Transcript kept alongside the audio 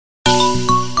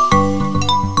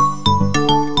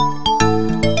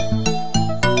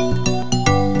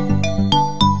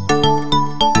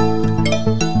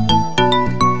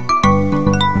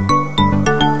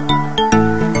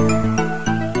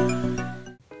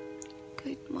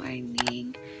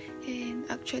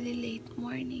actually late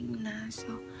morning na.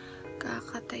 So,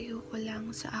 kakatayo ko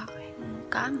lang sa aking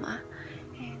kama.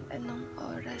 And anong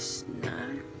oras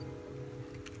na?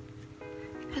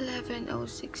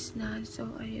 11:06 na. So,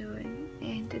 ayun.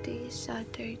 And today is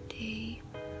Saturday.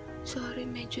 Sorry,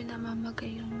 medyo namamaga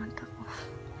yung mata ko.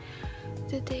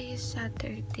 Today is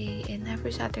Saturday. And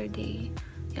every Saturday,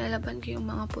 ilalaban ko yung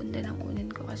mga punda ng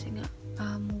unan ko kasi nga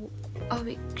a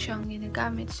week siyang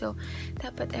ginagamit. So,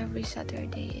 dapat every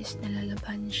Saturday is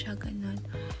nalalaban siya, ganun.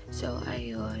 So,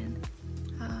 ayun.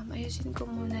 Ayusin ko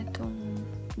muna tong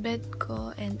bed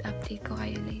ko and update ko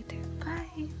kayo later.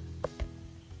 Bye!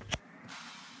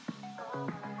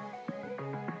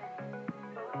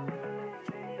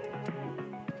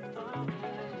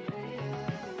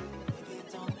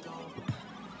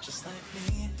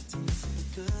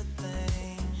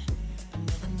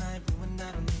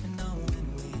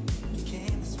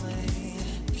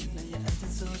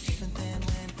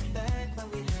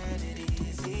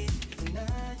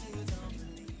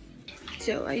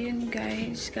 So, ayun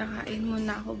guys, kakain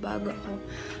muna ako bago ako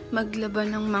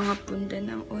maglaban ng mga punda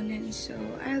ng unan. So,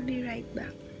 I'll be right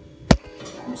back.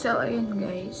 So, ayun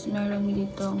guys, meron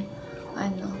ditong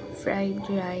fried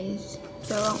rice.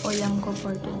 So, ang ulam ko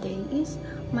for today is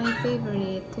my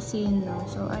favorite, tocino.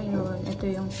 So, ayun, ito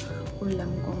yung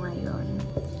ulam ko ngayon.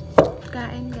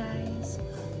 Kain guys!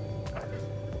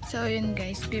 So, ayun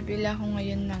guys, bibili ako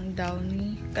ngayon ng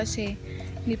downy kasi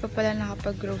hindi pa pala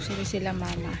nakapag-grocery sila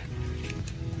mama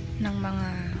ng mga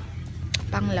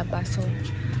panglabas. So,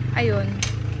 ayun,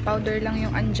 powder lang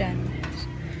yung andyan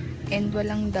and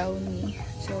walang downy.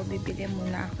 So, bibili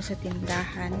muna ako sa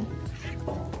tindahan.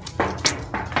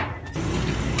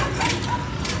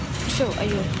 So,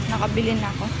 ayun, nakabili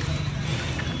na ako.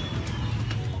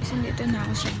 Kasi dito na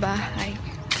ako sa bahay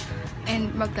and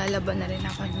maglalaban na rin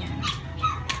ako niyan.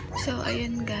 So,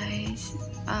 ayun guys,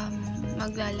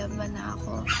 maglalaban na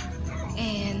ako.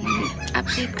 And,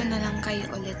 update ko na lang kayo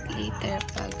ulit later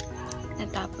pag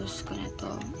natapos ko na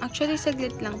to. Actually,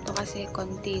 saglit lang to kasi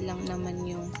konti lang naman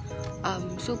yung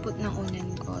supot ng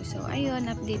unan ko. So,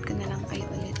 ayun, update ko na lang kayo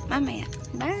ulit mamaya.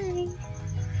 Bye!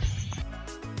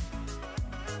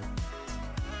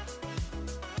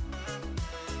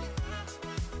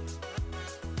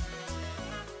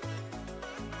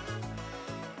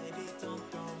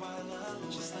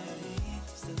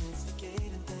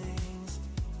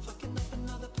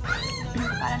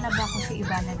 Para na ba ako si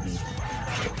Ivana dito?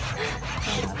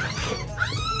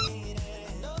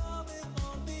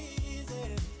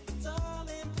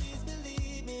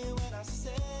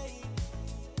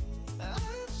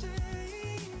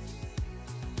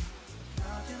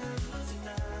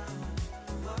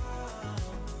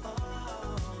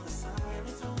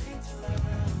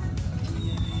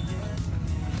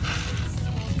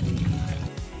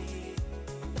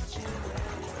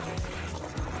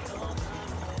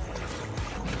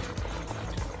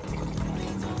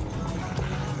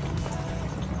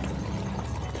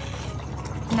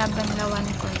 Nabanlawan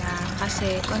ko na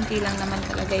kasi konti lang naman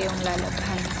talaga yung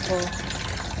lalabahan ko.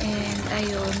 And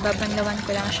ayun, babanlawan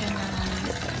ko lang siya ng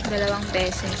 2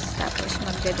 beses. Tapos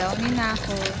magda-downy na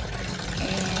ako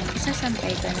and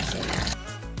isasampay ko na sila.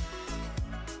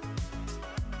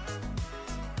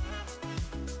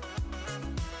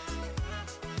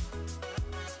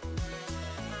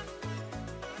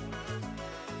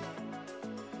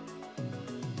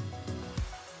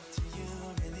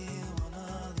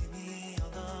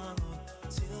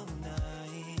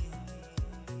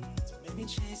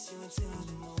 Chase you into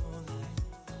the moonlight.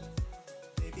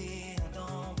 Baby, I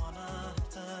don't wanna have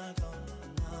to go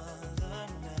another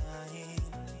night.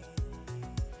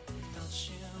 Don't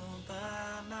you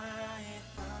buy my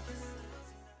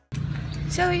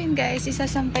So, yun guys,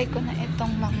 isasampay ko na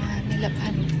itong mga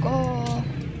nilabhan ko.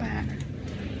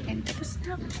 And tapos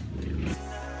na.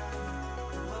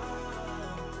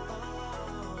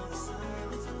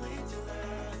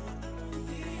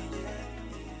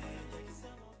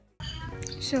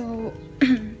 So,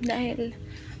 dahil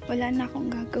wala na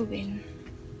akong gagawin,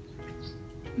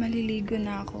 maliligo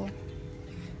na ako.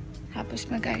 Tapos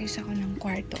mag-ayos ako ng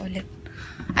kwarto ulit.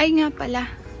 Ay nga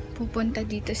pala, pupunta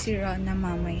dito si Rona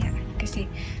mamaya. Kasi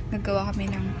nagawa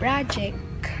kami ng project.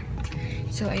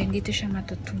 So, ayun, dito siya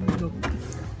matutulog.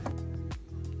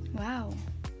 Wow!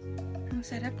 Ang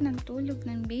sarap ng tulog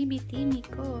ng baby Timmy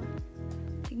ko.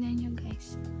 Tignan nyo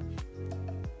guys.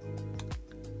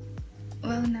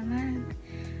 Wow naman.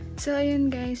 So, ayun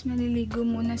guys, maliligo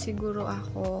muna siguro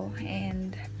ako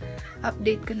and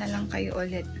update ko na lang kayo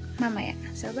ulit mamaya.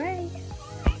 So, bye!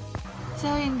 So,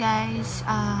 ayun guys,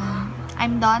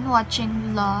 I'm done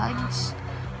watching vlogs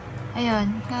ayun,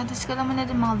 tapos ko lang muna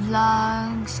yung mga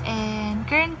vlogs, and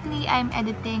currently, I'm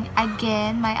editing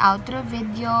again my outro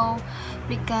video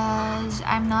because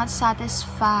I'm not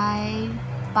satisfied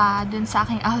pa dun sa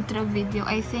aking outro video.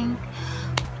 I think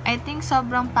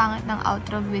sobrang pangit ng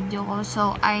outro video ko,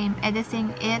 so I'm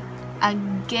editing it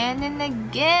again and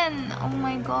again. Oh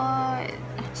my god.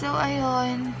 So,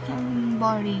 ayun, ang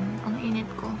boring, ang init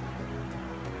ko.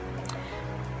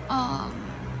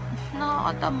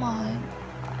 Nakakatamad.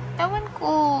 Ewan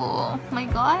ko. Oh my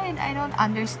god, I don't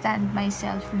understand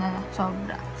myself na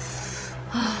sobra.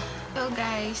 So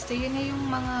guys, ito yun na yung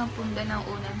mga punda ng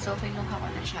unan. So, kinuha ko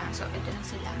na siya. So, ito na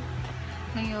sila.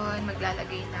 Ngayon,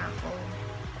 maglalagay na ako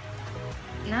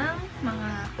ng mga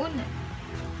unan.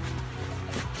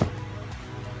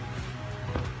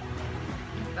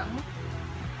 Ang bango.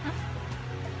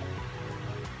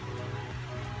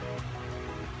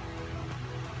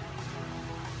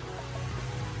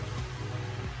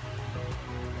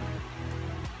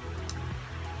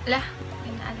 Lah,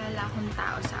 may naalala akong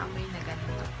tao sa amoy na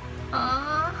ganito.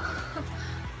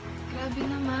 Grabe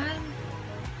naman.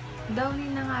 Downy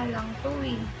na nga lang to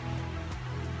eh.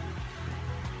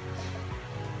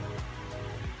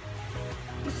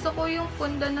 Gusto ko yung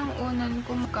punda ng unan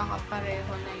ko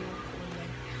magkakapareho na yung kulay.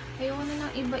 Ayoko na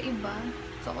ng iba-iba.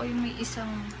 Gusto ko yung may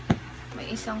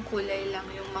isang kulay lang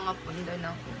yung mga punda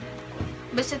ng unan ko.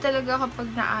 Basta talaga kapag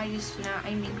naayos na,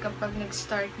 I mean kapag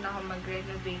nag-start na ako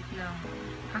mag-renovate ng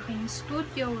aking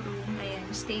studio room, ayan,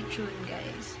 stay tuned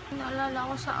guys. Naalala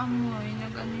ko sa amoy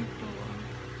na ganito.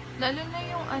 Lalo na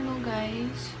yung ano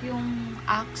guys, yung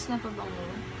Axe na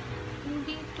pabango.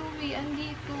 Andito eh,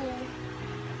 andito.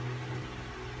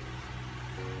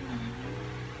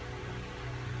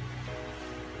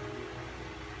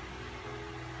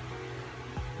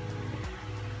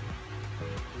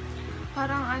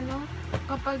 Parang ano,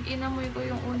 kapag inamoy ko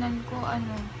yung unan ko,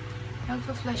 ano,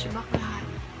 nagpa-flashback lahat.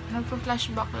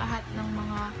 Nagpa-flashback lahat ng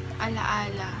mga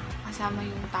alaala kasama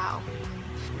yung taong yun.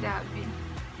 Grabe.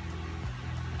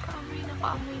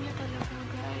 Kaamoy niya talaga,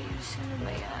 guys. Ano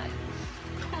ba yan?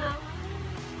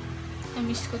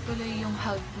 Na-miss ko tuloy yung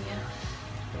hug niya.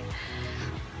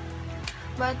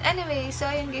 But anyway, so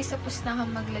ayun guys, tapos na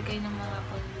akong maglagay ng mga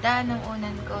punda ng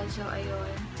unan ko. So ayun.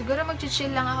 Siguro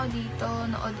mag-chill lang ako dito,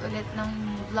 nood ulit ng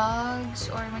vlogs,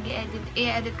 or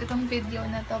i-edit ko tong video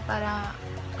na to para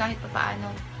kahit pa paano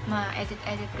ma-edit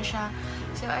ko siya.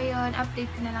 So ayun,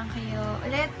 update ko na lang kayo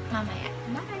ulit mamaya.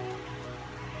 Bye!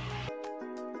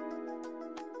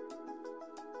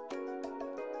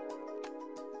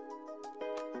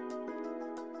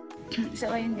 So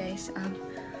ayun guys,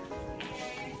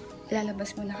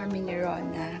 lalabas muna kami ni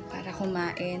Rona para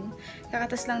kumain.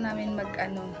 Kakatas lang namin mag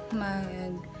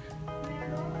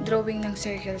drawing ng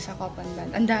circle sa Copan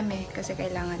Band. Ang dami kasi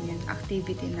kailangan yun,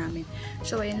 activity namin.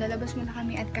 So ayun, lalabas muna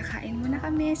kami at kakain muna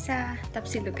kami sa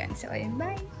Tapsilugan. So ayun,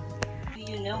 bye!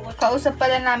 Kausap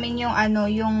pala namin yung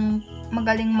yung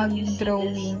magaling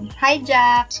mag-drawing. Hi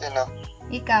Jack! Sino?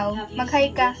 Ikaw,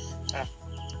 mag-hi ka.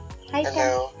 Hi ka.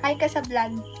 Hello. Hi ka sa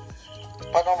vlog.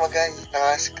 Paano mag-hi?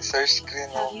 Naka-search screen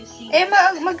mo.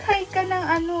 Mag-hi ka ng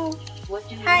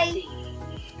hi.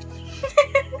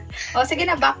 O, sige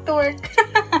na, back to work.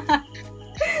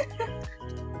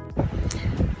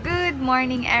 Good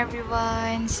morning,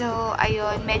 everyone. So,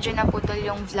 ayun, medyo naputol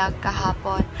yung vlog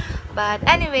kahapon. But,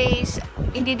 anyways,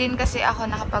 hindi din kasi ako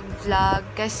nakapag-vlog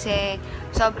kasi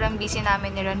sobrang busy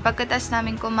namin ni Ron. Pagkatas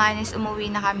namin kumanis, umuwi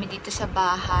na kami dito sa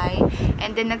bahay.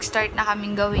 And then, nag-start na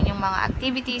kaming gawin yung mga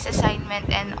activities, assignment,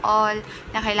 and all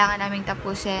na kailangan naming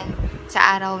tapusin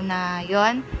sa araw na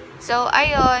yon. So,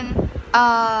 ayun,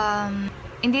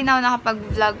 hindi na ako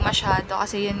nakapag-vlog masyado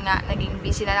kasi yun nga, naging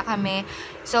busy na kami.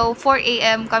 So, 4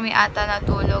 AM kami ata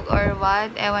natulog or what.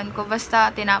 Ewan ko,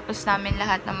 basta tinapos namin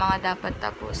lahat ng mga dapat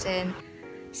tapusin.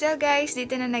 So guys,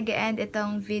 dito na nag-end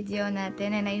itong video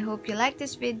natin, and I hope you like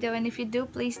this video, and if you do,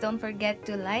 please don't forget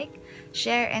to like,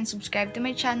 share, and subscribe to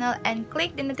my channel, and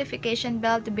click the notification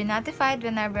bell to be notified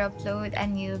whenever I upload a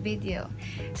new video.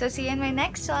 So see you in my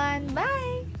next one.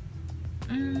 Bye!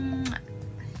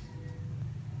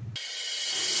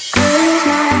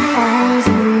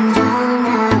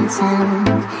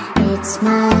 It's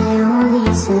my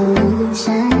only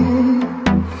solution.